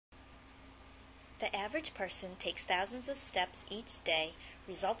The average person takes thousands of steps each day,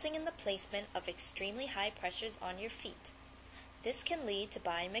 resulting in the placement of extremely high pressures on your feet. This can lead to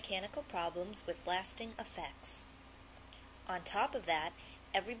biomechanical problems with lasting effects. On top of that,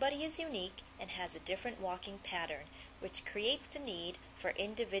 everybody is unique and has a different walking pattern, which creates the need for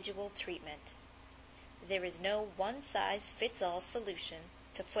individual treatment. There is no one-size-fits-all solution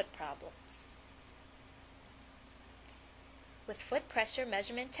to foot problems. With foot pressure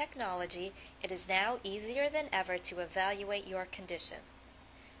measurement technology, it is now easier than ever to evaluate your condition.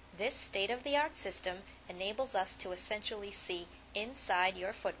 This state-of-the-art system enables us to essentially see inside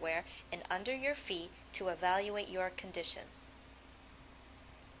your footwear and under your feet to evaluate your condition.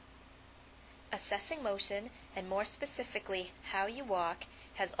 Assessing motion, and more specifically how you walk,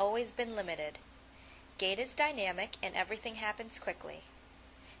 has always been limited. Gait is dynamic and everything happens quickly.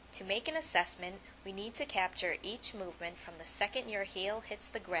 To make an assessment, we need to capture each movement from the second your heel hits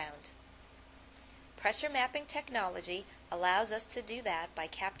the ground. Pressure mapping technology allows us to do that by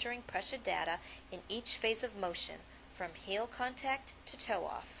capturing pressure data in each phase of motion, from heel contact to toe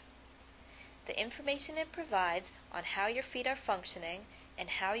off. The information it provides on how your feet are functioning and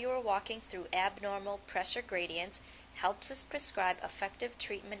how you are walking through abnormal pressure gradients helps us prescribe effective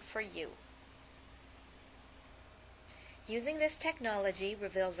treatment for you. Using this technology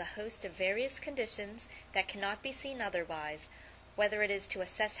reveals a host of various conditions that cannot be seen otherwise, whether it is to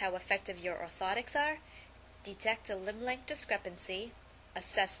assess how effective your orthotics are, detect a limb length discrepancy,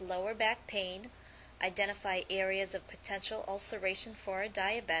 assess lower back pain, identify areas of potential ulceration for a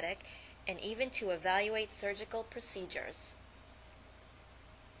diabetic, and even to evaluate surgical procedures.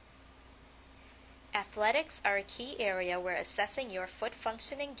 Athletics are a key area where assessing your foot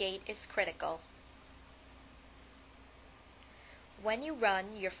function and gait is critical. When you run,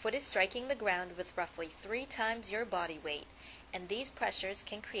 your foot is striking the ground with roughly 3 times your body weight, and these pressures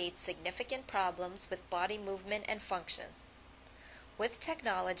can create significant problems with body movement and function. With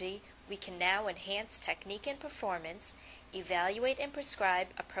technology, we can now enhance technique and performance, evaluate and prescribe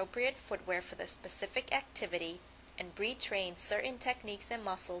appropriate footwear for the specific activity, and retrain certain techniques and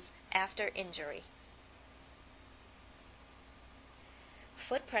muscles after injury.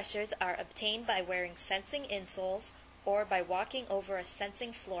 Foot pressures are obtained by wearing sensing insoles or by walking over a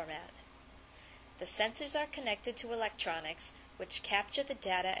sensing floor mat. The sensors are connected to electronics, which capture the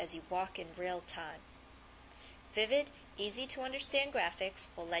data as you walk in real time. Vivid, easy-to-understand graphics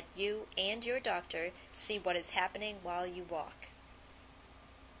will let you and your doctor see what is happening while you walk.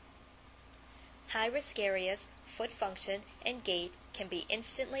 High-risk areas, foot function, and gait can be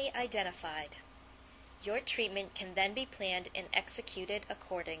instantly identified. Your treatment can then be planned and executed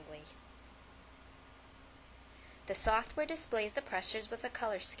accordingly. The software displays the pressures with a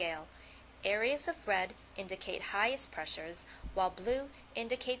color scale. Areas of red indicate highest pressures, while blue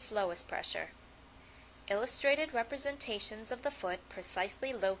indicates lowest pressure. Illustrated representations of the foot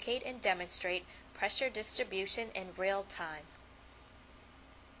precisely locate and demonstrate pressure distribution in real time.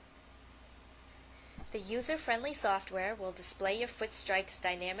 The user-friendly software will display your foot strikes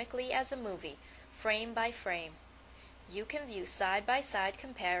dynamically as a movie, frame by frame. You can view side-by-side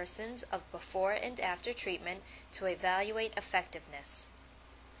comparisons of before and after treatment to evaluate effectiveness.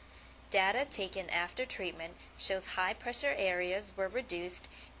 Data taken after treatment shows high pressure areas were reduced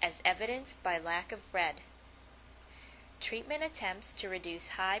as evidenced by lack of red. Treatment attempts to reduce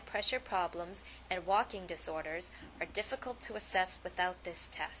high pressure problems and walking disorders are difficult to assess without this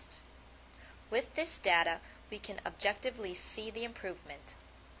test. With this data, we can objectively see the improvement.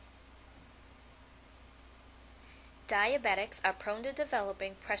 Diabetics are prone to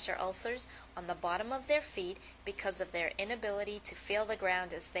developing pressure ulcers on the bottom of their feet because of their inability to feel the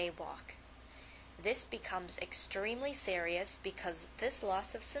ground as they walk. This becomes extremely serious because this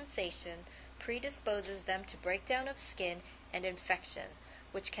loss of sensation predisposes them to breakdown of skin and infection,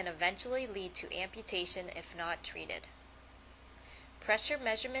 which can eventually lead to amputation if not treated. Pressure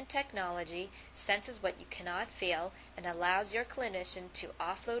measurement technology senses what you cannot feel and allows your clinician to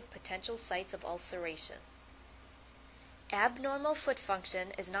offload potential sites of ulceration. Abnormal foot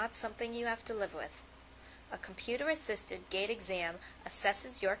function is not something you have to live with. A computer-assisted gait exam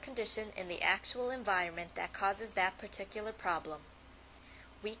assesses your condition in the actual environment that causes that particular problem.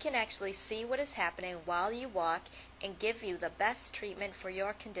 We can actually see what is happening while you walk and give you the best treatment for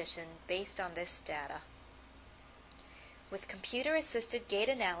your condition based on this data. With computer-assisted gait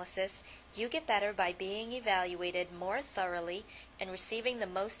analysis, you get better by being evaluated more thoroughly and receiving the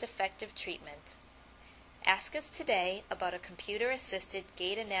most effective treatment. Ask us today about a computer-assisted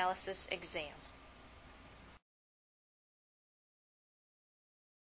gait analysis exam.